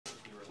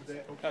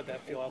How'd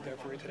that feel out there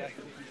for you today?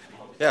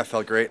 Yeah, it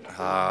felt great.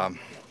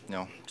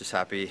 Just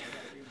happy to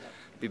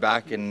be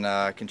back and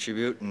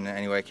contribute in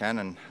any way I can,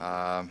 and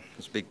it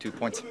was big 2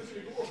 points.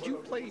 Did you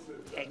play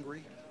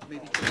angry,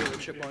 maybe with a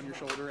chip on your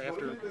shoulder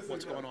after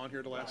what's going on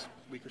here the last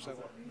week or so?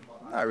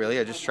 Not really.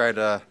 I just tried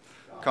to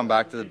come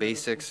back to the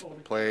basics,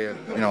 play a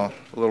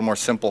little more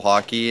simple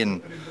hockey,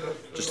 and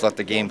just let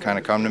the game kind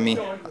of come to me.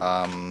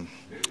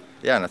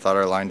 And I thought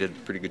our line did a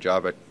pretty good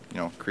job at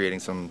creating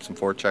some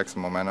forechecks,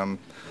 some momentum,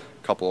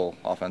 a couple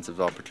offensive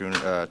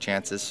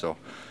chances. So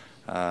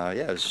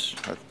I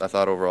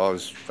thought overall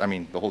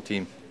the whole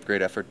team,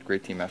 great effort,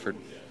 great team effort.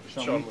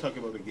 Sean, talk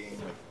about a game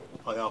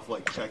with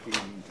playoff-like checking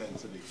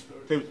intensity.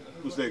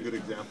 Was there a good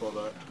example of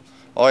that?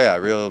 Oh yeah,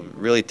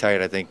 really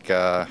tight. I think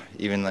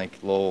even like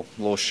low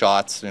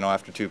shots,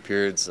 after 2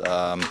 periods.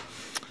 Those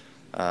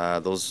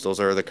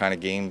are the kind of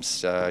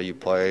games you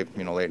play,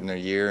 late in the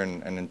year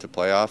and into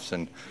playoffs,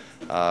 and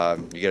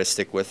you got to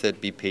stick with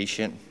it, be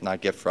patient, not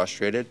get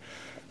frustrated.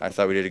 I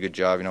thought we did a good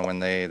job, when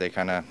they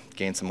kind of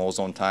gained some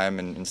ozone time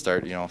and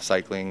start,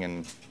 cycling,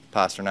 and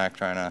Pasternak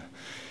trying to,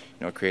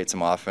 create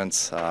some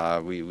offense.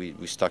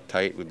 We stuck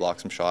tight, we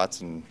blocked some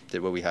shots, and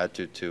did what we had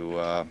to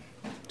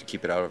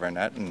keep it out of our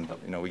net, and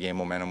we gained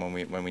momentum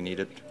when we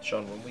needed.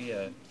 Sean, when we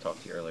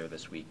talked to you earlier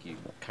this week, you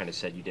kind of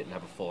said you didn't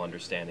have a full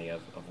understanding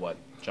of what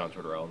Sean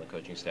Couturier and the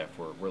coaching staff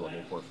were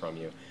looking for from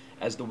you.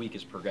 As the week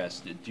has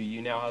progressed, do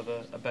you now have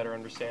a better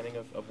understanding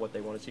of what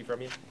they want to see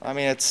from you? I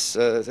mean, it's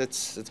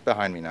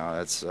behind me now.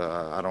 I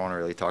don't want to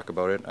really talk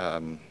about it.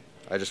 I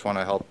just want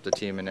to help the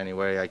team in any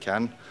way I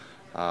can.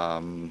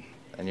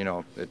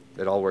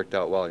 It all worked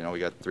out well. We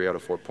got 3 out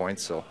of 4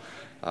 points, so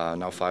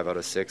now 5 out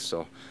of 6.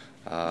 So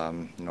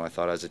I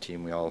thought as a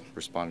team we all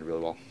responded really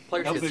well.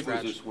 How big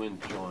was this win,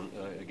 Sean,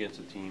 against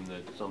a team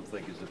that some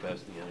think is the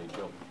best in the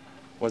NHL?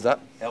 What's that?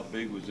 How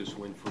big was this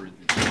win for the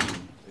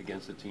team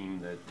against a team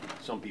that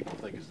some people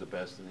think is the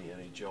best in the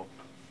NHL?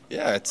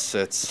 Yeah,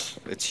 it's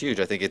huge.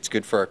 I think it's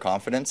good for our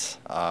confidence.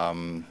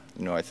 I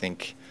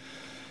think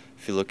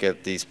if you look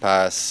at these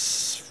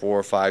past 4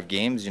 or 5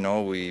 games,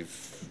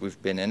 we've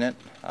been in it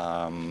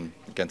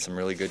against some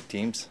really good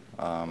teams.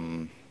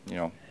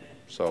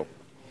 So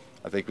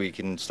I think we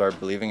can start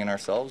believing in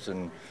ourselves,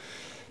 and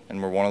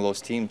we're one of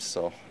those teams.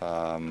 So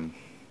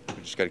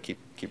we just got to keep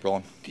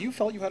rolling. Do you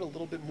felt you had a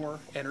little bit more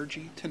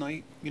energy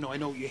tonight? I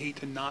know you hate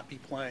to not be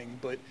playing,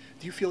 but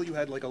do you feel you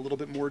had like a little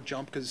bit more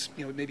jump because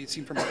maybe it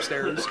seemed from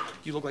upstairs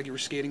you looked like you were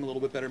skating a little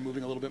bit better,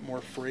 moving a little bit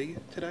more free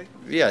today?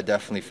 Yeah, I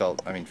definitely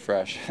felt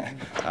fresh.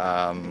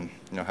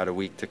 Had a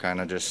week to kind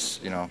of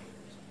just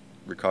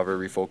recover,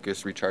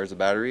 refocus, recharge the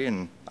battery,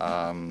 and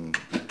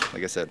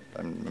like I said,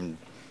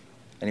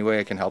 any way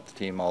I can help the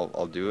team,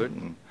 I'll do it,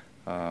 and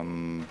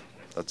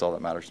that's all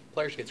that matters.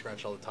 Players get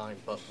scratched all the time,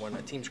 but when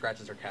a team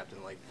scratches their captain,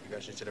 like you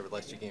guys just did over the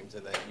last 2 games,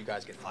 and then you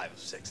guys get 5 of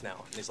 6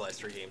 now in these last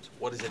 3 games,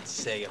 what does it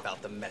say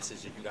about the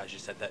message that you guys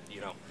just said that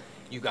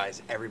you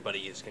guys,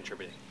 everybody is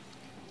contributing?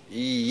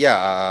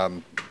 Yeah,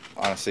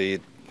 honestly,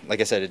 like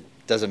I said, it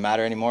doesn't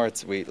matter anymore.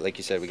 Like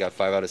you said, we got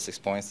 5 out of 6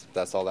 points.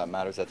 That's all that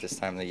matters at this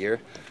time of the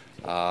year.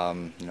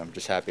 I'm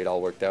just happy it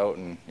all worked out,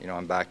 and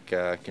I'm back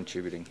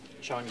contributing.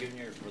 Sean, given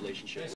your relationships